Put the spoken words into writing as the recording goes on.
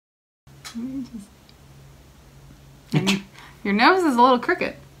And your nose is a little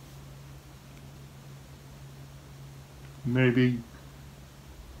crooked. Maybe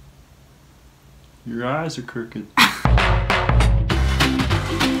your eyes are crooked.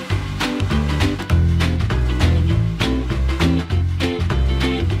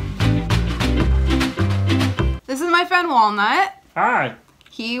 This is my friend Walnut. Hi,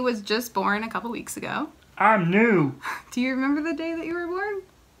 He was just born a couple weeks ago. I'm new. Do you remember the day that you were born?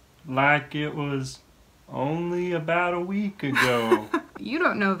 Like it was only about a week ago. You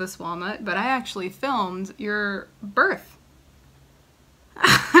don't know this, Walnut, but I actually filmed your birth.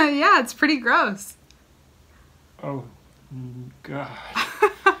 Yeah, it's pretty gross. Oh, God.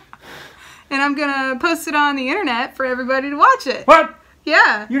 And I'm gonna post it on the internet for everybody to watch it. What?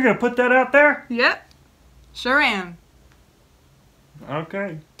 Yeah. You're gonna put that out there? Yep. Sure am.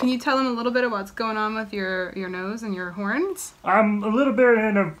 Okay. Can you tell them a little bit of what's going on with your nose and your horns? I'm a little bit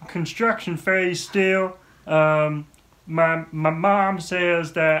in a construction phase still. My mom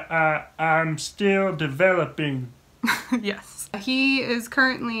says that I'm still developing. Yes. He is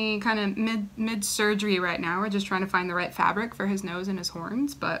currently kind of mid surgery right now. We're just trying to find the right fabric for his nose and his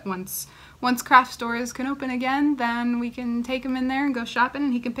horns. But once craft stores can open again, then we can take him in there and go shopping,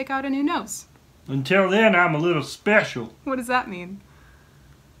 and he can pick out a new nose. Until then, I'm a little special. What does that mean?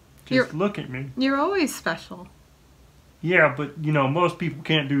 Just look at me. You're always special. Yeah, but you know, most people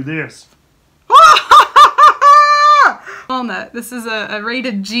can't do this. Walnut, this is a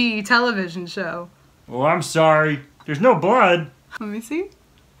rated G television show. Oh, I'm sorry. There's no blood. Let me see.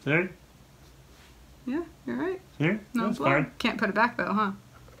 See? Yeah, you're right. See? No That's blood. fine. Can't put it back though, huh?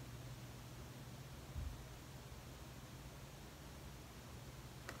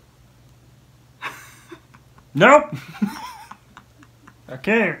 Nope. I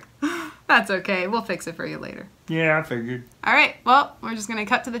can't. That's okay. We'll fix it for you later. Yeah, I figured. All right. Well, we're just going to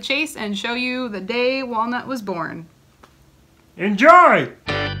cut to the chase and show you the day Walnut was born. Enjoy!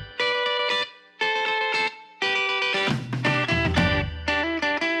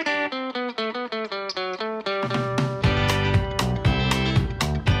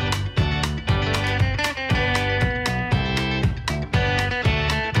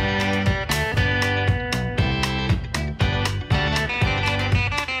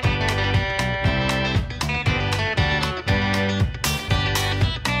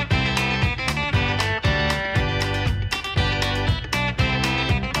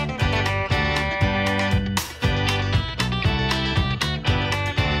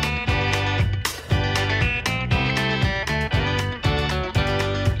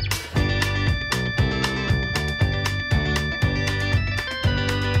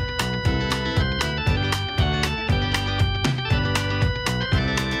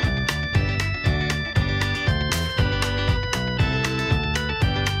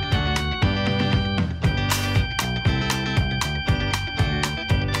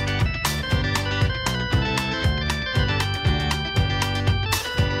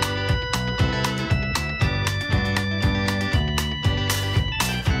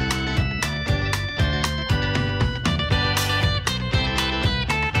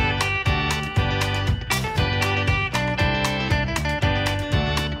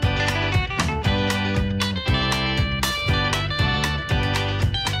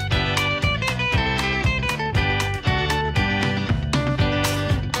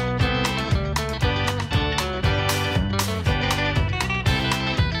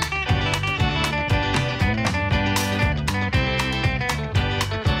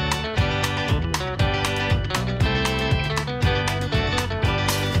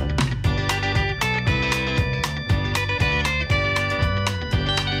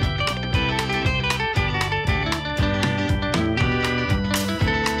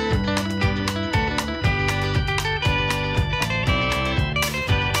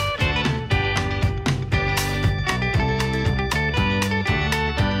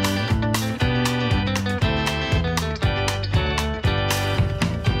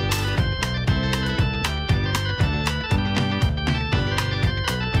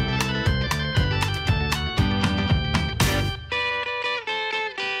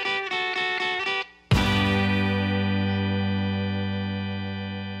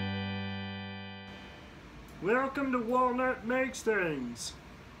 Welcome to Walnut Makes Things.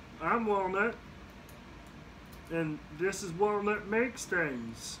 I'm Walnut, and this is Walnut Makes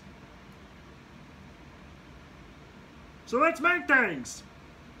Things. So let's make things!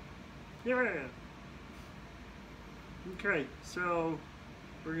 Yeah! Okay, so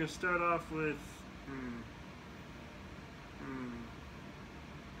we're gonna start off with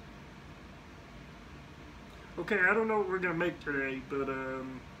okay, I don't know what we're gonna make today, but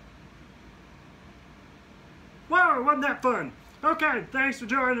Oh, wasn't that fun? Okay, thanks for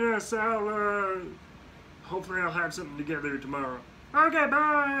joining us. Hopefully I'll have something together tomorrow. Okay,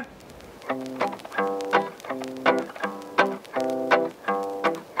 bye!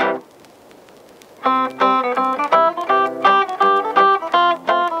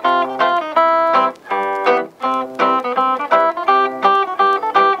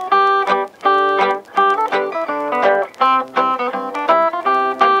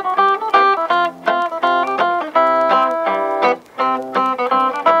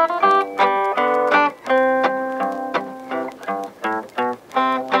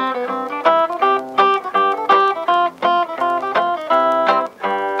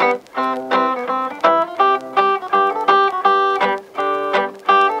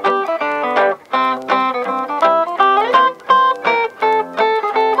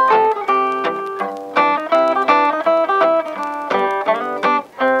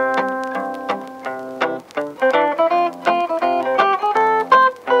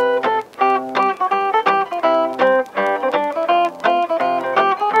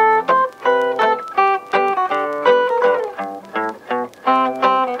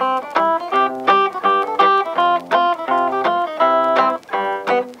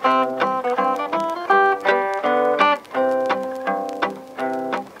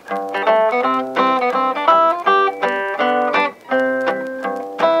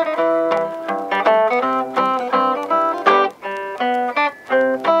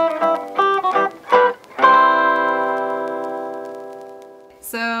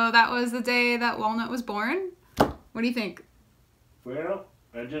 So that was the day that Walnut was born. What do you think? Well,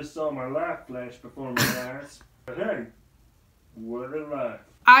 I just saw my life flash before my eyes. But hey, what a life.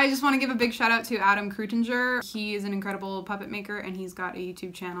 I just want to give a big shout out to Adam Krutinger. He is an incredible puppet maker and he's got a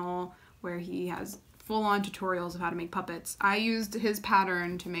YouTube channel where he has full-on tutorials of how to make puppets. I used his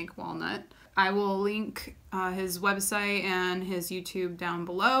pattern to make Walnut. I will link his website and his YouTube down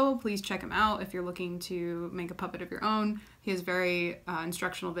below. Please check him out if you're looking to make a puppet of your own. He has very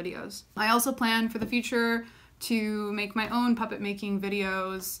instructional videos. I also plan for the future to make my own puppet making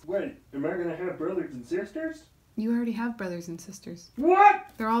videos. Wait, am I gonna have brothers and sisters? You already have brothers and sisters. What?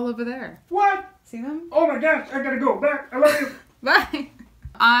 They're all over there. What? See them? Oh my gosh, I gotta go. Back. I love you. Bye!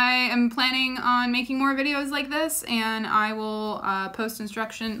 I am planning on making more videos like this, and I will post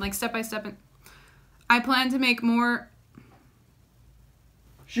instruction, like step by step. I plan to make more.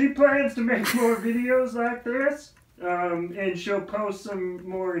 She plans to make more videos like this, and she'll post some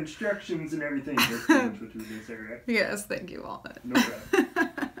more instructions and everything. That's pretty much what you were gonna say, right? Yes, thank you, Walnut. No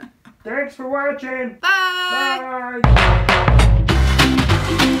problem. Thanks for watching. Bye! Bye!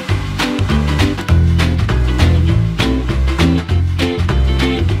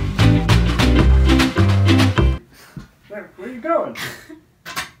 Where are you going?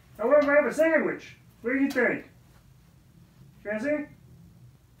 I want to have a sandwich. What do you think? Fancy?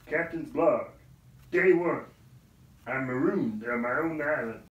 Captain's Blog. Day 1. I'm marooned on my own island.